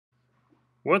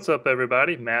What's up,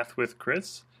 everybody? Math with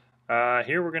Chris.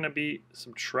 Here we're going to be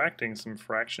subtracting some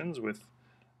fractions with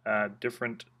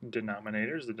different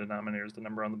denominators. The denominator is the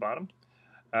number on the bottom.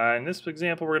 In this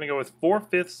example, we're going to go with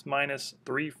 4/5 minus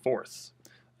 3/4.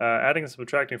 Adding and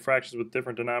subtracting fractions with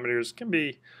different denominators can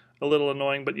be a little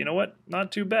annoying, but you know what?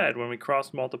 Not too bad when we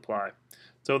cross multiply.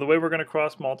 So the way we're going to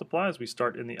cross multiply is we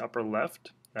start in the upper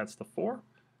left. That's the 4.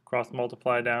 Cross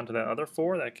multiply down to that other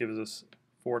 4. That gives us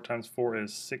 4 times 4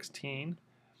 is 16.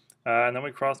 And then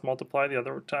we cross multiply the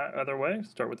other way.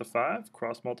 Start with the 5,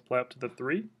 cross multiply up to the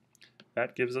 3.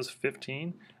 That gives us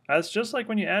 15. It's just like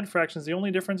when you add fractions, the only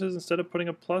difference is instead of putting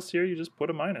a plus here, you just put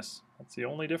a minus. That's the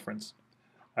only difference.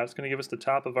 That's going to give us the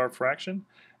top of our fraction.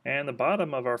 And the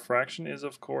bottom of our fraction is,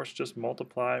 of course, just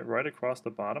multiply right across the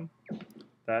bottom.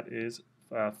 That is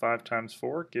 5 times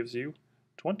 4 gives you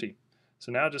 20.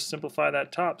 So now just simplify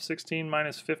that top. 16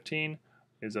 minus 15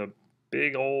 is a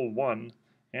big old 1.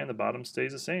 And the bottom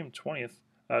stays the same, 20.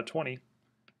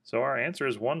 So our answer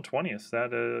is 1/20.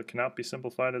 That cannot be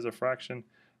simplified as a fraction.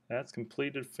 That's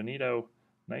completed, finito,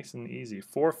 nice and easy.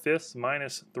 4/5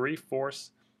 minus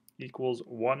 3/4 equals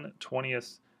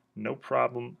 1/20. No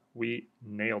problem, we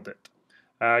nailed it.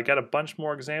 I got a bunch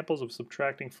more examples of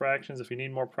subtracting fractions. If you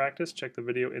need more practice, check the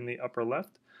video in the upper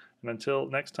left. And until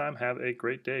next time, have a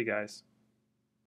great day, guys.